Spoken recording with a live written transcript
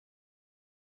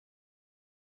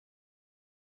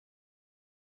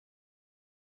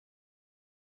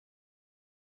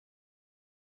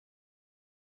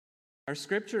Our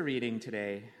scripture reading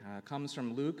today comes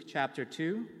from Luke chapter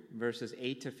 2, verses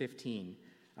 8 to 15.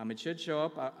 It should show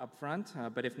up front,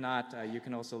 but if not, you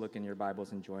can also look in your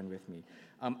Bibles and join with me.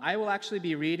 I will actually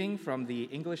be reading from the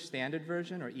English Standard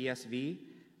Version, or ESV,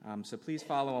 so please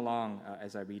follow along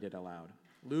as I read it aloud.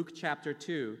 Luke chapter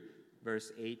 2,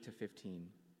 verse 8 to 15.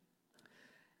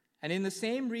 And in the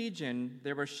same region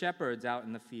there were shepherds out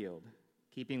in the field,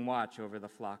 keeping watch over the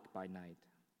flock by night.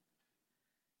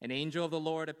 An angel of the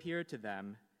Lord appeared to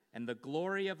them, and the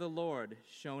glory of the Lord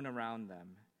shone around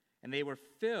them, and they were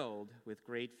filled with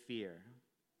great fear.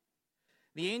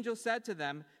 The angel said to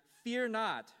them, "Fear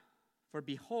not, for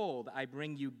behold, I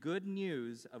bring you good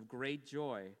news of great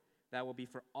joy that will be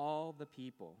for all the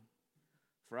people.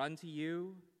 For unto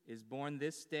you is born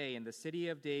this day in the city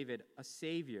of David a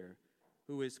Savior,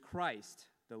 who is Christ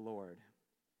the Lord.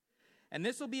 And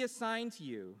this will be a sign to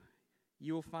you.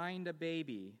 You will find a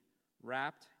baby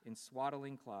wrapped in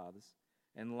swaddling cloths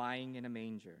and lying in a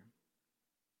manger."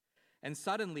 And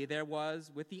suddenly there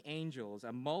was with the angels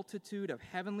a multitude of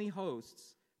heavenly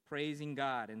hosts praising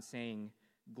God and saying,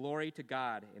 "Glory to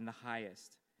God in the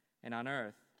highest, and on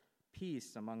earth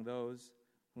peace among those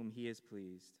whom he is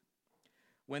pleased."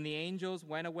 When the angels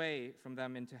went away from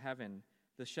them into heaven,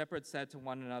 the shepherds said to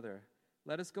one another,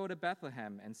 "Let us go to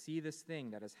Bethlehem and see this thing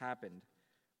that has happened,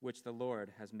 which the Lord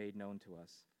has made known to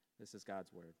us." This is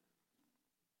God's word.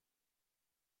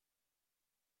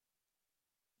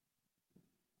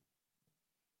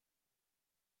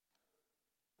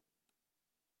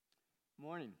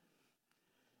 Morning.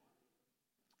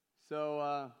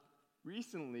 So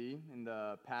recently, in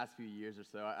the past few years or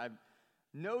so, I've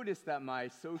noticed that my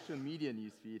social media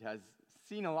newsfeed has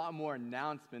seen a lot more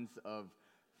announcements of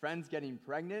friends getting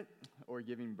pregnant or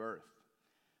giving birth.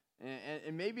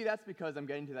 And maybe that's because I'm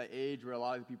getting to that age where a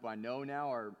lot of the people I know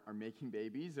now are making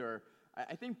babies, or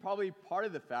I think probably part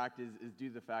of the fact is due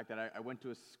to the fact that I went to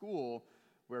a school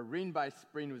where ring by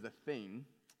spring was a thing.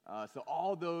 So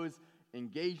all those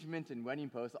engagement and wedding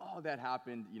posts, all that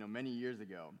happened, many years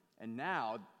ago. And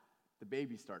now the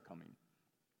babies start coming.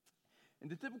 And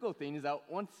the typical thing is that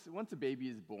once a baby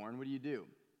is born, what do?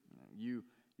 You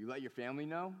let your family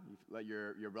know, you let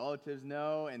your relatives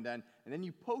know, and then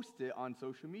you post it on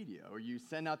social media, or you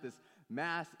send out this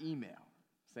mass email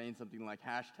saying something like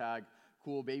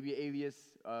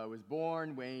 #CoolBabyAlias was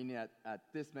born, weighing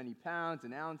at this many pounds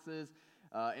and ounces.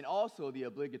 And also the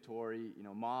obligatory,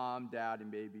 mom, dad, and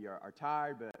baby are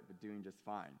tired, but doing just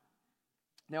fine.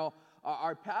 Now,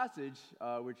 our passage,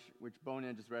 which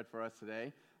Bonan just read for us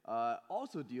today,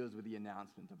 also deals with the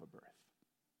announcement of a birth.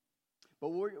 But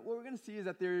what we're going to see is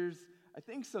that there's, I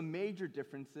think, some major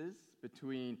differences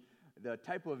between the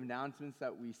type of announcements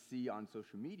that we see on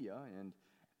social media and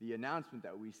the announcement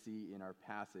that we see in our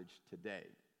passage today.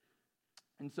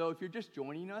 And so if you're just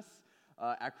joining us,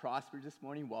 at Crossbridge this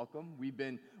morning, welcome. We've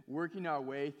been working our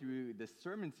way through this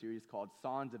sermon series called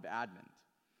Songs of Advent,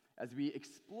 as we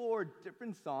explore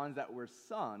different songs that were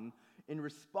sung in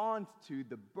response to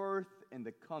the birth and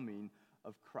the coming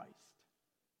of Christ.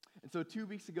 And so 2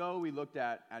 weeks ago, we looked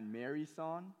at Mary's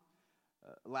song.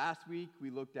 Last week,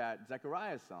 we looked at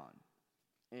Zechariah's song.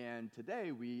 And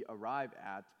today, we arrive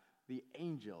at the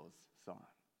angel's song.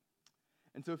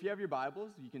 And so if you have your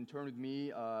Bibles, you can turn with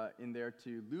me in there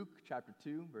to Luke chapter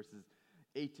 2, verses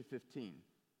 8 to 15.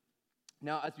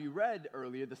 Now, as we read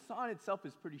earlier, the song itself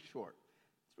is pretty short.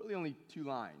 It's really only 2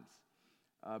 lines.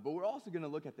 But we're also going to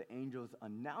look at the angel's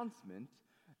announcement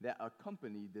that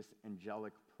accompanied this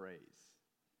angelic praise.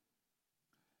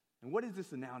 And what is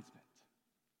this announcement?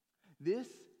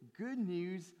 This good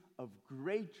news of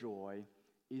great joy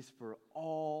is for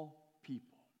all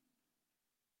people.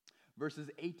 Verses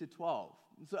 8 to 12.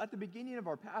 So at the beginning of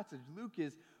our passage, Luke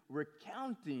is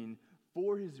recounting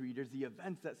for his readers the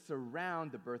events that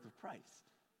surround the birth of Christ.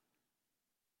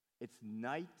 It's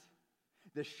night.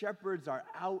 The shepherds are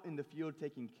out in the field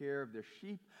taking care of their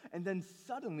sheep. And then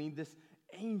suddenly this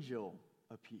angel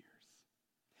appears.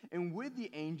 And with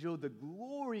the angel, the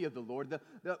glory of the Lord,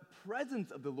 the presence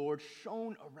of the Lord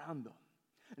shone around them.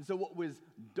 And so what was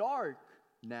dark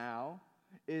now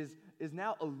is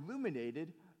now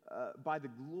illuminated by the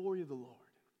glory of the Lord.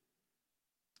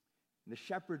 And the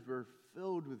shepherds were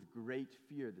filled with great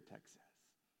fear, the text says.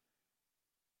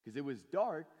 Because it was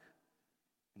dark,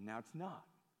 and now it's not.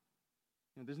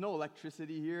 There's no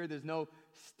electricity here. There's no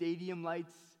stadium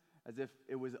lights as if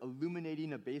it was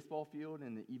illuminating a baseball field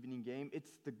in the evening game.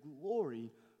 It's the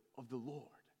glory of the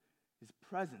Lord, his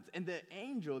presence. And the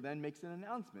angel then makes an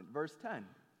announcement. Verse 10,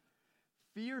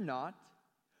 "Fear not,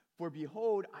 for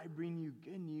behold, I bring you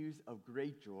good news of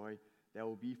great joy that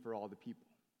will be for all the people."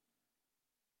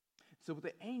 So what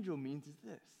the angel means is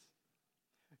this.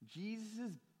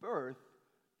 Jesus' birth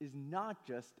is not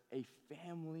just a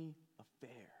family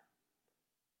affair.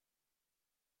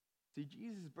 See,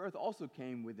 Jesus' birth also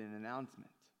came with an announcement.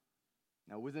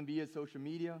 Now, it wasn't via social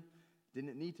media,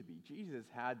 didn't need to be. Jesus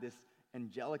had this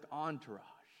angelic entourage.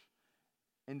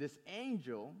 And this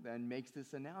angel then makes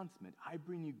this announcement: I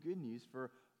bring you good news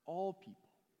for all people.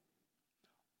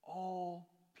 All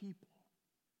people.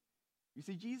 You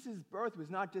see, Jesus' birth was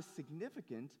not just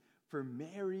significant for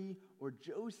Mary or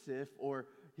Joseph or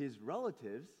his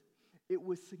relatives, it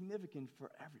was significant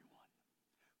for everyone,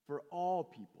 for all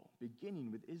people,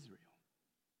 beginning with Israel.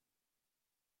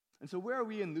 And so where are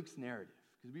we in Luke's narrative?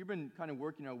 Because we've been kind of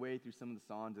working our way through some of the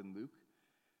Psalms in Luke.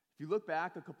 If you look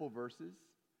back a couple verses,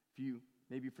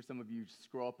 maybe for some of you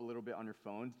scroll up a little bit on your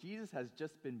phones, Jesus has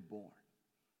just been born.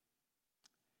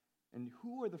 And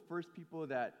who are the first people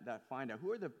that find out?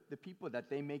 Who are the people that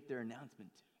they make their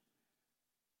announcement to?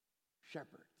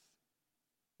 Shepherds.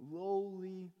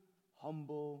 Lowly,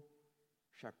 humble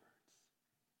shepherds.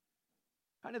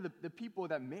 Kind of the people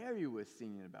that Mary was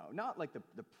singing about. Not like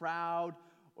the proud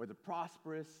or the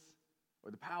prosperous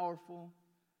or the powerful,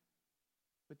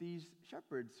 but these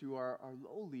shepherds who are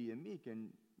lowly and meek and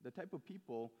the type of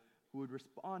people who would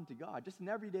respond to God. Just an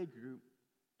everyday group,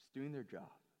 just doing their job.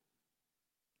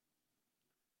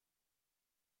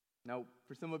 Now,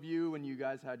 for some of you, when you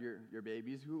guys had your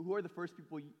babies, who are the first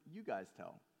people you guys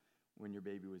tell when your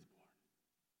baby was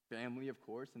born? Family, of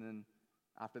course, and then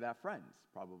after that, friends,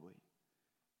 probably.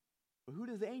 But who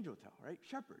does the angel tell, right?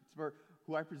 Shepherds,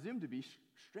 who I presume to be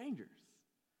strangers.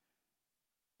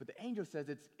 But the angel says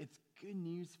it's good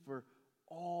news for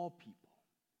all people.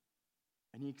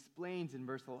 And he explains in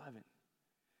verse 11,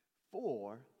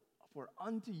 For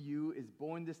unto you is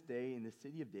born this day in the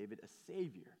city of David a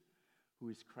Savior, who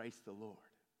is Christ the Lord.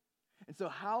 And so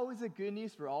how is it good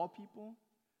news for all people?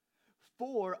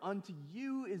 For unto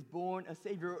you is born a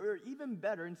Savior, or even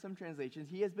better in some translations,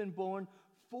 he has been born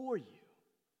for you.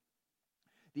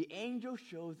 The angel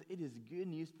shows it is good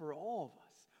news for all of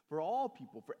us, for all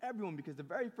people, for everyone, because the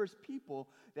very first people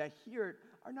that hear it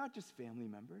are not just family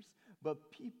members,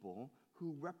 but people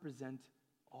who represent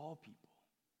all people.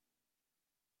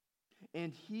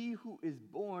 And he who is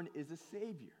born is a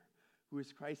Savior, who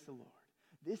is Christ the Lord.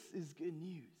 This is good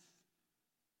news.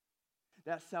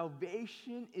 That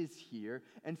salvation is here,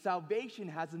 and salvation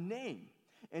has a name,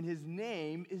 and his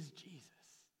name is Jesus.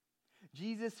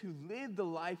 Jesus who lived the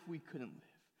life we couldn't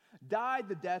live, died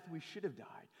the death we should have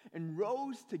died, and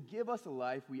rose to give us a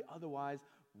life we otherwise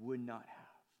would not have.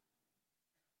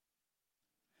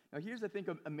 Now here's, I think,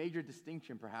 a major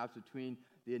distinction perhaps between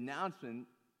the announcement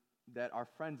that our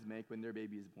friends make when their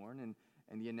baby is born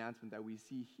and the announcement that we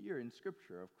see here in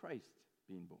Scripture of Christ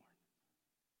being born.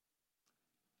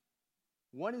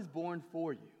 One is born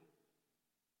for you,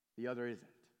 the other isn't.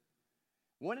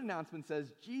 One announcement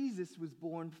says Jesus was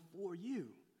born for you.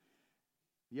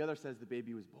 The other says the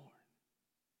baby was born.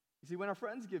 You see, when our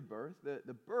friends give birth,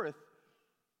 the birth,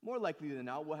 more likely than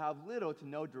not, will have little to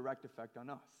no direct effect on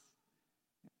us.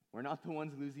 We're not the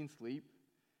ones losing sleep.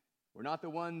 We're not the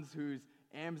ones whose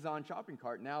Amazon shopping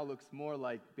cart now looks more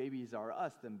like Babies R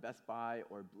Us than Best Buy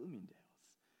or Bloomingdale's.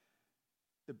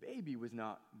 The baby was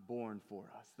not born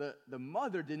for us. The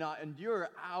mother did not endure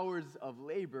hours of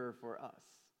labor for us.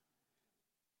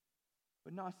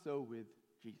 But not so with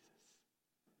Jesus.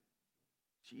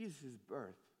 Jesus'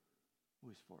 birth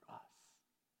was for us.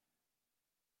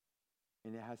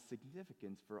 And it has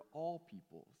significance for all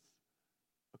peoples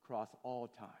across all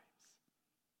times.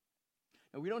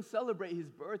 Now, we don't celebrate his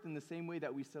birth in the same way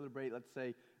that we celebrate, let's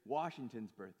say,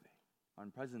 Washington's birthday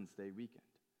on President's Day weekend.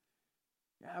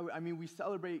 Yeah, I mean, we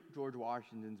celebrate George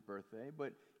Washington's birthday,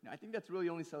 but I think that's really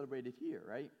only celebrated here,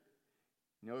 right?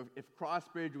 If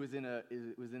Crossbridge was in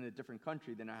a different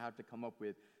country, then I have to come up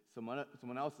with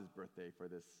someone else's birthday for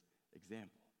this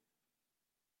example.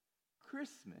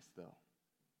 Christmas, though,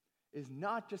 is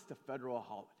not just a federal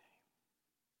holiday.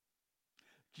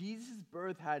 Jesus'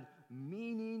 birth had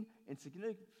meaning and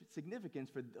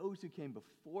significance for those who came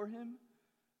before him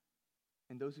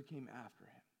and those who came after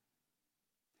him.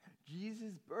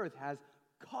 Jesus' birth has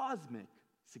cosmic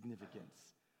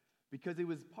significance because it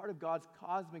was part of God's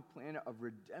cosmic plan of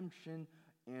redemption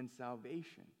and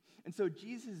salvation. And so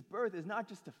Jesus' birth is not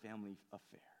just a family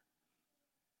affair.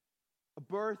 A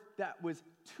birth that was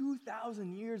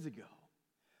 2,000 years ago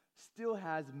still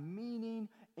has meaning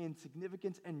and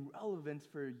significance and relevance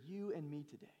for you and me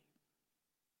today.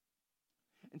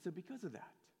 And so because of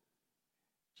that,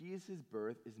 Jesus'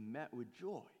 birth is met with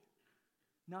joy,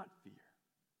 not fear.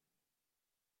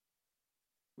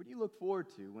 What do you look forward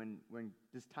to when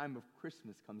this time of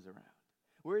Christmas comes around?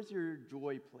 Where is your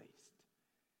joy placed?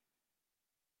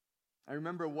 I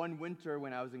remember one winter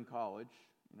when I was in college,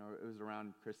 it was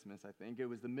around Christmas, I think. It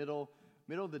was the middle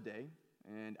of the day,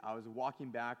 and I was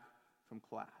walking back from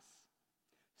class.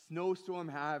 Snowstorm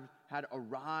had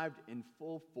arrived in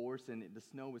full force, and the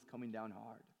snow was coming down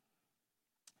hard.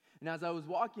 And as I was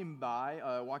walking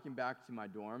back to my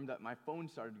dorm, that my phone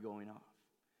started going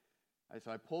off.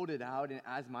 So I pulled it out, and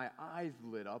as my eyes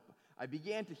lit up, I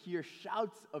began to hear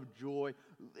shouts of joy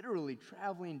literally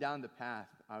traveling down the path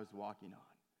I was walking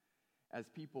on, as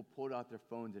people pulled out their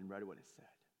phones and read what it said.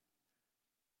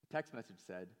 The text message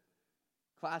said,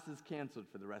 "Class is canceled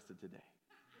for the rest of today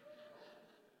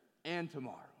and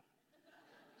tomorrow."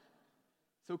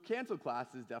 So canceled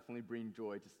classes definitely bring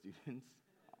joy to students,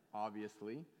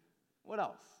 obviously. What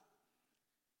else?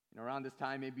 Around this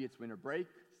time, maybe it's winter break.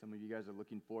 Some of you guys are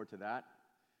looking forward to that.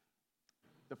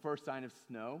 The first sign of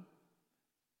snow,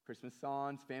 Christmas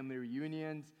songs, family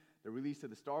reunions, the release of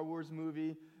the Star Wars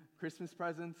movie, Christmas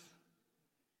presents.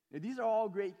 Now, these are all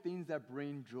great things that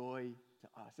bring joy to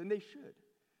us, and they should.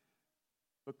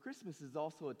 But Christmas is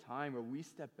also a time where we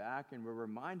step back and we're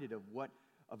reminded of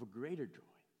a greater joy,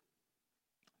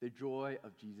 the joy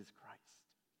of Jesus Christ.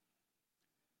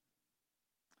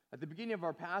 At the beginning of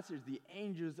our passage, the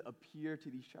angels appear to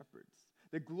these shepherds.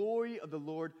 The glory of the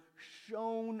Lord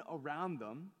shone around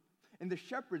them, and the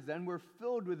shepherds then were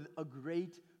filled with a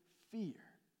great fear.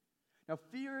 Now,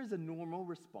 fear is a normal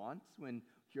response when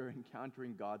you're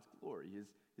encountering God's glory,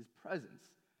 His presence.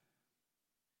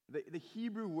 The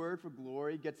Hebrew word for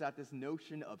glory gets at this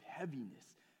notion of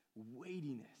heaviness,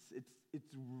 weightiness.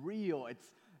 It's real.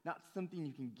 It's not something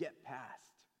you can get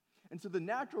past. And so the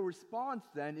natural response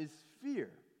then is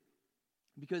fear.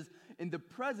 Because in the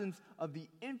presence of the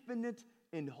infinite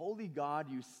and holy God,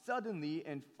 you suddenly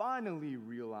and finally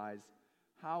realize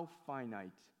how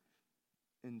finite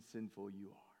and sinful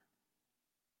you are.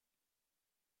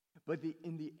 But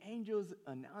in the angel's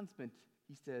announcement,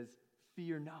 he says,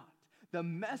 "Fear not." The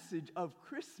message of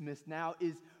Christmas now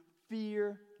is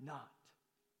fear not.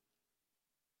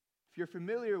 If you're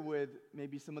familiar with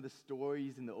maybe some of the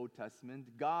stories in the Old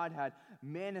Testament, God had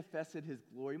manifested his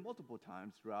glory multiple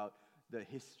times throughout the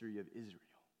history of Israel.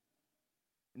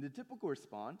 And the typical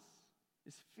response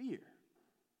is fear.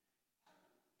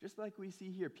 Just like we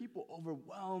see here, people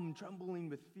overwhelmed, trembling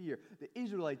with fear. The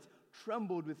Israelites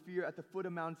trembled with fear at the foot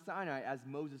of Mount Sinai as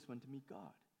Moses went to meet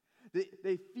God.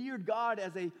 They feared God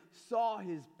as they saw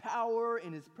his power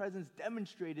and his presence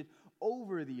demonstrated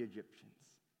over the Egyptians.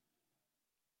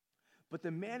 But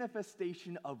the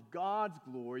manifestation of God's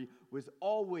glory was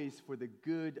always for the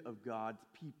good of God's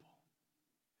people.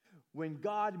 When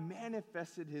God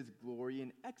manifested his glory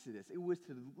in Exodus, it was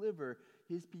to deliver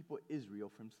his people Israel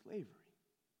from slavery.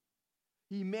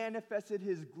 He manifested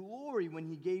his glory when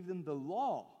he gave them the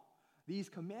law, these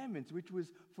commandments, which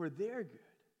was for their good.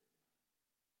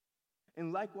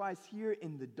 And likewise here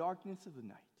in the darkness of the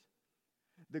night,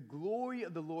 the glory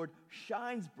of the Lord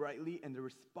shines brightly, and the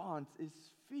response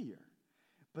is fear.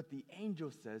 But the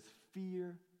angel says,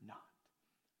 "Fear not,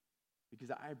 because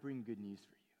I bring good news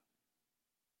for you."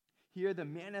 Here, the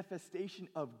manifestation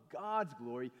of God's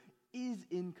glory is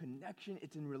in connection,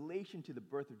 it's in relation to the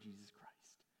birth of Jesus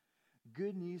Christ.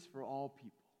 Good news for all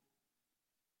people.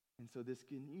 And so this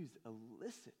good news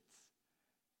elicits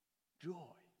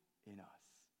joy in us,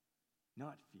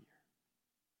 not fear.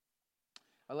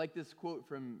 I like this quote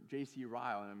from J.C.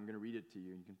 Ryle, and I'm going to read it to you,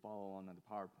 and you can follow along on the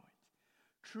PowerPoint.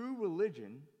 "True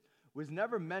religion was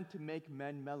never meant to make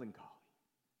men melancholy.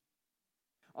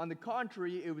 On the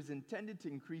contrary, it was intended to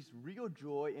increase real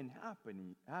joy and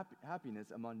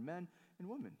happiness among men and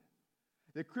women.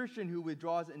 The Christian who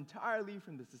withdraws entirely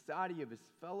from the society of his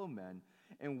fellow men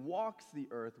and walks the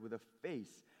earth with a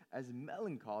face as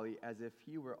melancholy as if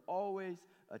he were always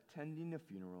attending a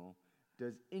funeral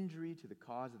does injury to the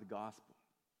cause of the gospel.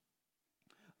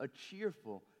 A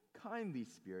cheerful, kindly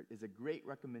spirit is a great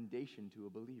recommendation to a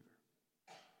believer.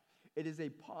 It is a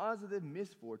positive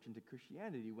misfortune to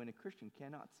Christianity when a Christian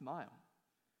cannot smile.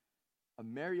 A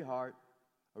merry heart,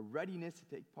 a readiness to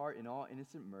take part in all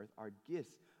innocent mirth are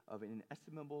gifts of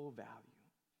inestimable value.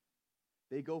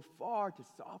 They go far to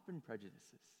soften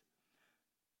prejudices,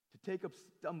 to take up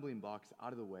stumbling blocks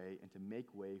out of the way, and to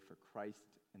make way for Christ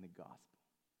and the gospel.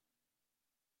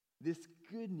 This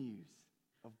good news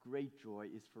of great joy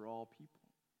is for all people.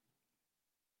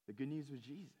 The good news was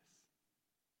Jesus,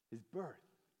 his birth,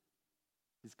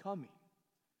 his coming.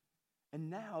 And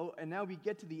now we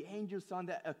get to the angel song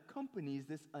that accompanies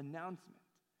this announcement.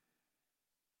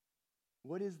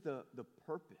 What is the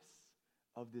purpose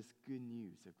of this good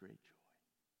news of great joy?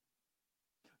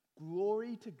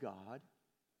 Glory to God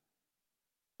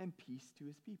and peace to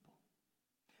his people.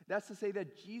 That's to say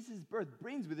that Jesus' birth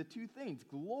brings with it two things,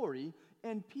 glory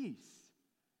and peace.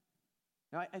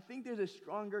 Now, I think there's a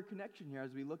stronger connection here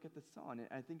as we look at the Son, and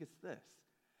I think it's this,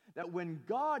 that when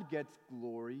God gets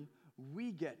glory,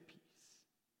 we get peace.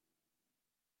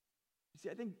 You see,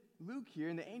 I think Luke here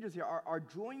and the angels here are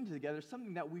joined together,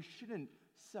 something that we shouldn't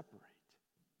separate.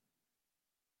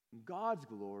 God's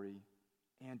glory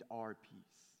and our peace.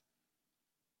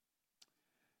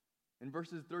 In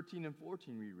verses 13 and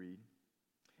 14 we read,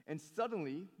 "And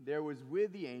suddenly there was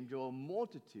with the angel a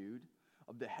multitude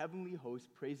of the heavenly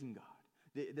host praising God."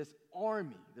 This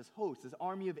army, this host, this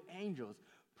army of angels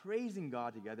praising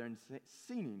God together and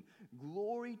singing,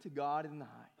 "Glory to God in the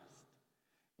highest,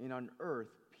 and on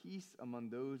earth peace among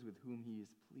those with whom he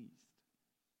is pleased."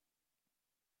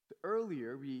 So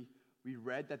earlier we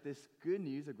read that this good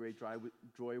news of great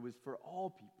joy was for all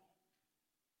people.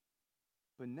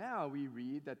 But now we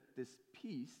read that this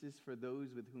peace is for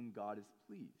those with whom God is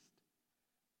pleased.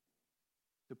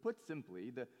 To put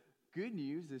simply, the good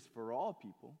news is for all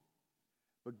people,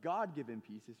 but God-given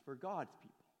peace is for God's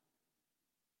people.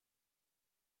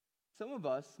 Some of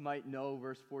us might know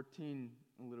verse 14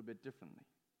 a little bit differently.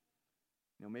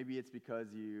 Maybe it's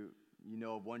because you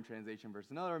know of one translation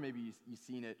versus another, or maybe you've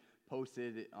seen it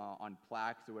posted on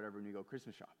plaques or whatever when you go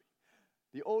Christmas shopping.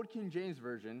 The Old King James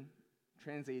Version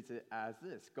translates it as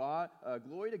this: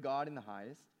 glory to God in the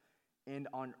highest, and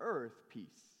on earth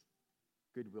peace,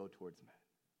 goodwill towards men.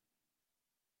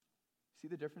 See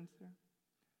the difference there?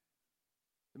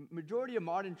 The majority of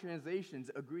modern translations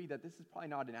agree that this is probably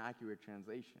not an accurate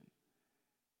translation.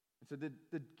 And so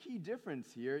the key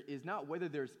difference here is not whether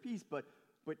there's peace, but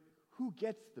who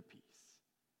gets the peace?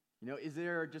 Is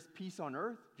there just peace on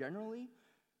earth generally?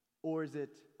 Or is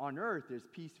it on earth there's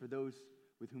peace for those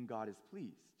with whom God is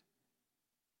pleased?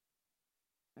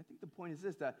 I think the point is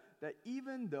this, that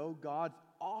even though God's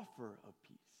offer of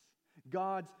peace,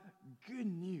 God's good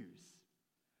news,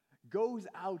 goes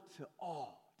out to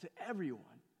all, to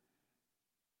everyone,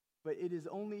 but it is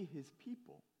only his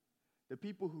people, the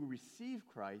people who receive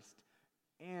Christ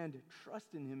and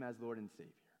trust in him as Lord and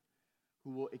Savior,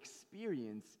 who will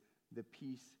experience the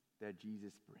peace that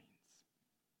Jesus brings.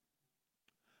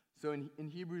 So in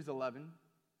Hebrews 11,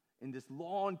 in this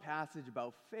long passage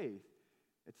about faith,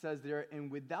 it says there,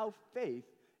 "And without faith,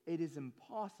 it is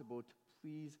impossible to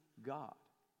please God."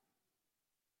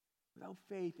 Without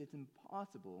faith, it's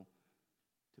impossible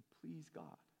to please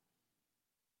God.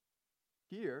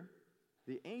 Here,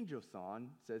 the angel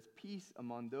song says, "Peace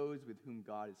among those with whom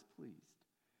God is pleased."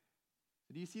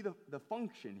 So do you see the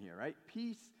function here, right?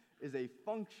 Peace is a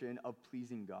function of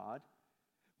pleasing God.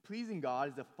 Pleasing God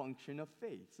is a function of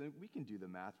faith. So we can do the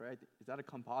math, right? Is that a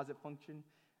composite function?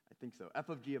 I think so. F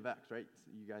of g of x, right?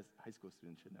 So you guys, high school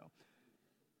students, should know.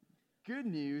 Good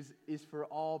news is for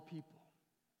all people,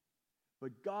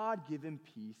 but God-given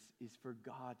peace is for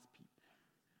God's people.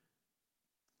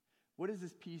 What does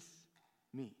this peace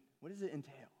mean? What does it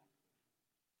entail?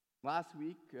 Last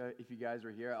week, if you guys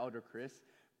were here, Elder Chris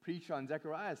preached on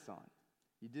Zechariah's song.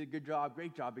 He did a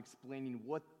great job explaining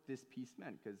what this peace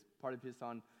meant, because part of his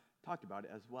song talked about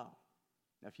it as well.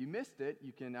 Now, if you missed it,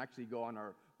 you can actually go on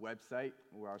our website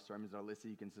where our sermons are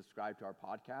listed. You can subscribe to our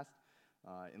podcast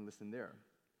and listen there.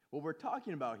 What we're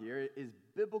talking about here is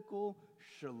biblical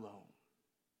shalom,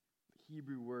 the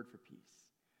Hebrew word for peace.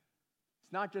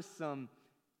 It's not just some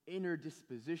inner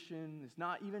disposition. It's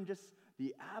not even just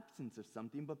the absence of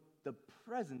something, but the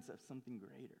presence of something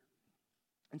greater.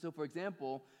 And so, for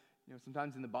example,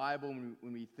 sometimes in the Bible,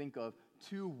 when we think of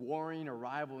two warring or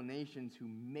rival nations who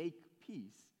make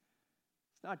peace,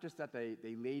 it's not just that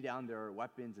they lay down their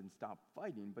weapons and stop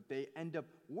fighting, but they end up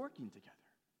working together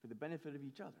for the benefit of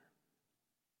each other.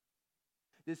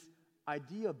 This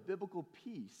idea of biblical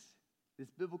peace, this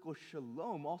biblical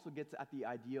shalom, also gets at the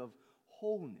idea of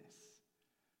wholeness,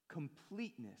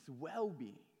 completeness,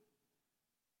 well-being.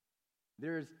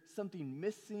 There's something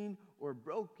missing or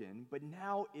broken, but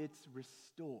now it's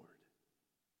restored.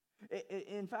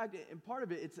 In fact, part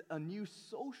of it, it's a new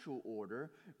social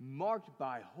order marked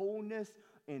by wholeness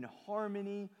and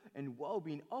harmony and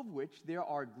well-being, of which there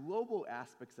are global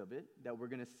aspects of it that we're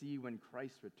going to see when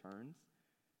Christ returns.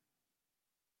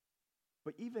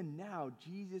 But even now,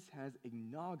 Jesus has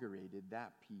inaugurated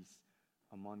that peace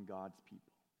among God's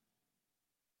people.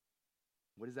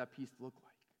 What does that peace look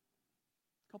like?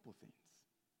 A couple things.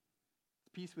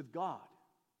 It's peace with God.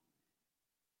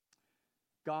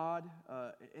 God,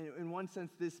 in one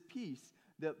sense, this peace,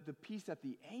 the peace that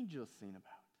the angels sing about,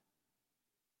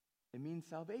 it means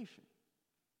salvation.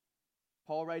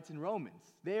 Paul writes in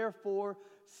Romans, "Therefore,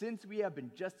 since we have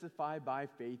been justified by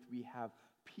faith, we have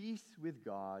peace with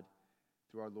God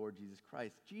through our Lord Jesus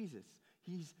Christ. Jesus,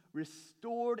 he's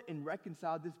restored and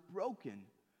reconciled this broken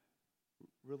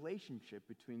relationship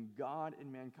between God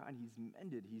and mankind. He's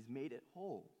mended, he's made it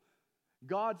whole.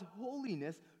 God's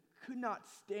holiness could not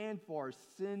stand for our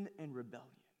sin and rebellion.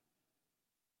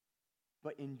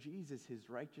 But in Jesus, his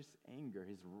righteous anger,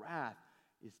 his wrath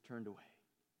is turned away.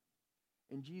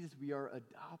 In Jesus, we are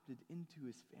adopted into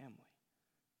his family.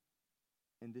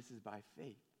 And this is by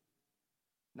faith,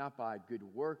 not by good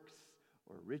works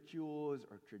or rituals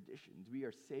or traditions. We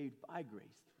are saved by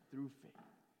grace through faith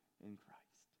in Christ.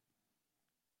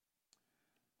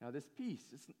 Now, this peace,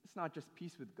 it's not just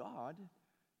peace with God,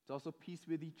 it's also peace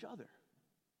with each other.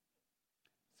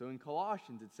 So in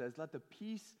Colossians, it says, "Let the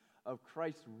peace of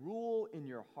Christ rule in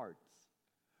your hearts,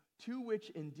 to which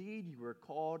indeed you were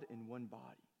called in one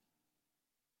body."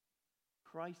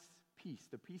 Christ's peace,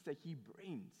 the peace that he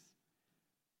brings,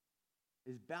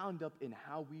 is bound up in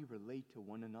how we relate to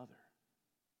one another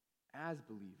as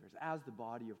believers, as the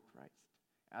body of Christ,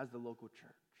 as the local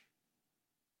church.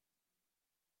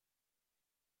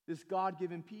 This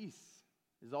God-given peace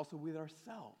is also with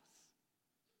ourselves.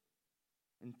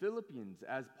 In Philippians,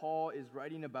 as Paul is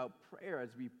writing about prayer,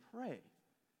 as we pray,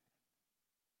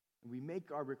 and we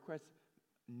make our requests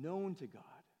known to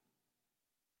God,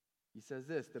 he says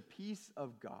this, "The peace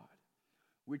of God,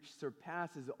 which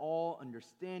surpasses all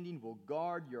understanding, will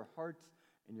guard your hearts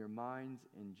and your minds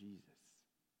in Jesus."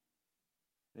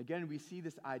 And again, we see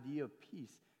this idea of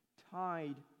peace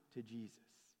tied to Jesus.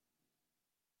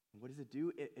 And what does it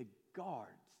do? It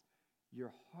guards your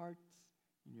hearts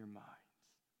and your minds.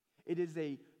 It is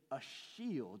a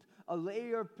shield, a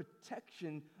layer of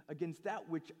protection against that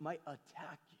which might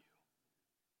attack you.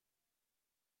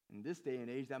 In this day and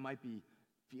age, that might be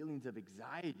feelings of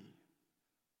anxiety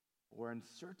or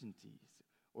uncertainties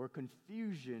or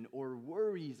confusion or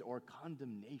worries or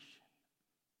condemnation.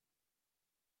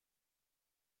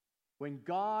 When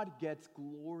God gets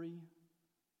glory,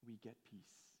 we get peace.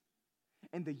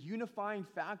 And the unifying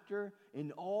factor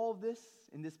in all this,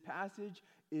 in this passage,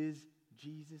 is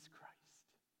Jesus Christ.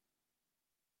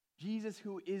 Jesus,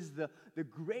 who is the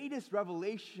greatest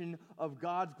revelation of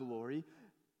God's glory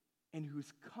and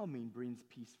whose coming brings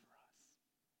peace for us.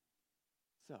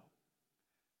 So,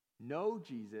 no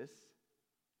Jesus,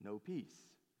 no peace.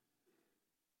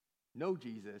 No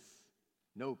Jesus,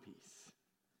 no peace.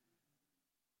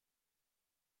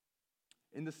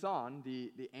 In the song,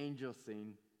 the angels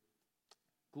sing,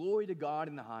 "Glory to God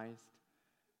in the highest,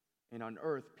 and on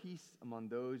earth peace among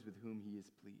those with whom he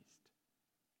is pleased."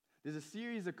 There's a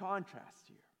series of contrasts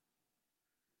here.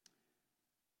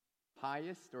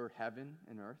 Highest, or heaven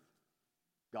and earth,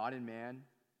 God and man,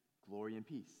 glory and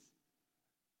peace.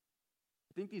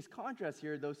 I think these contrasts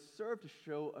here, those serve to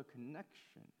show a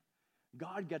connection.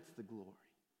 God gets the glory.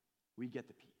 We get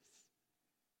the peace.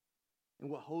 And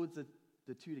what holds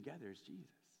the two together is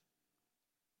Jesus.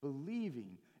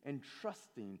 Believing and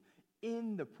trusting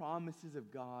in the promises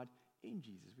of God in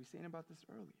Jesus. We were saying about this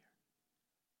earlier.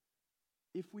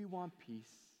 If we want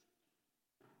peace,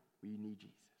 we need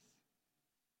Jesus.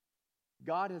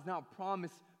 God has not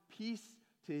promised peace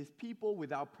to his people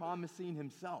without promising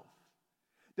himself.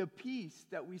 The peace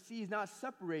that we see is not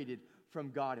separated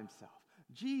from God himself.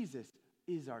 Jesus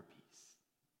is our peace.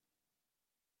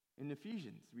 In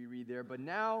Ephesians, we read there, "But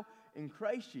now in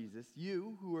Christ Jesus,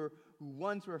 you who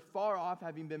once were far off,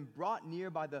 having been brought near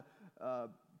by the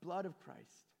blood of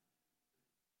Christ.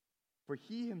 For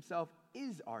he himself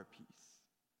is our peace,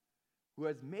 who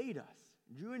has made us,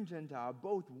 Jew and Gentile,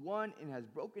 both one, and has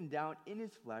broken down in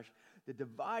his flesh the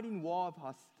dividing wall of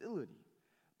hostility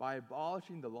by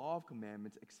abolishing the law of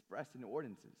commandments expressed in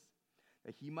ordinances,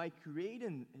 that he might create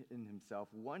in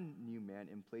himself one new man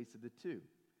in place of the two,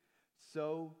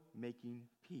 so making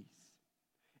peace,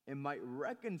 and might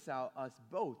reconcile us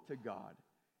both to God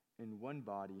in one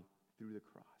body through the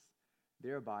cross,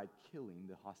 thereby killing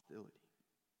the hostility."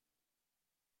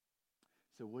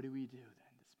 So what do we do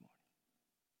then this morning?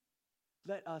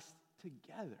 Let us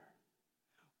together,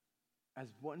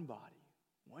 as one body,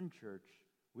 one church,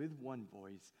 with one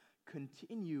voice,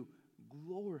 continue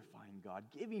glorifying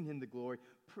God, giving him the glory,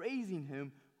 praising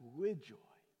him with joy,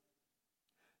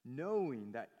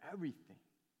 knowing that everything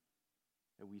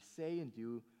that we say and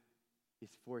do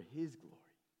is for his glory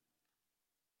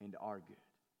and our good.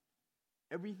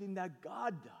 Everything that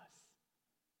God does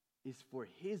is for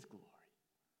his glory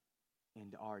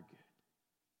and our good.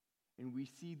 And we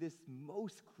see this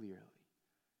most clearly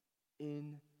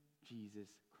in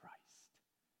Jesus Christ.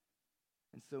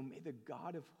 And so may the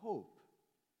God of hope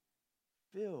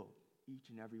fill each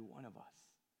and every one of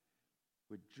us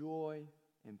with joy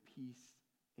and peace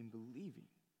in believing,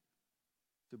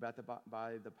 so that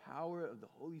by the power of the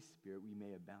Holy Spirit we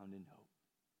may abound in hope.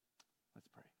 Let's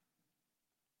pray.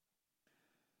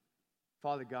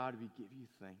 Father God, we give you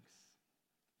thanks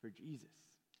for Jesus,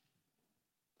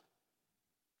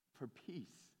 for peace,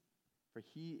 for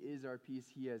he is our peace.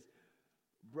 He has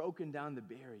broken down the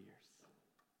barriers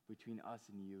between us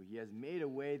and you. He has made a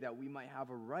way that we might have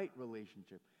a right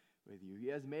relationship with you. He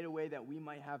has made a way that we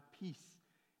might have peace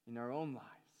in our own lives,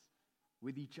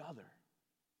 with each other,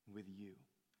 with you.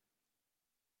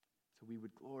 So we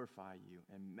would glorify you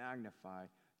and magnify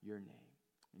your name.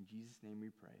 In Jesus' name we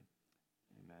pray.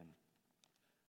 Amen.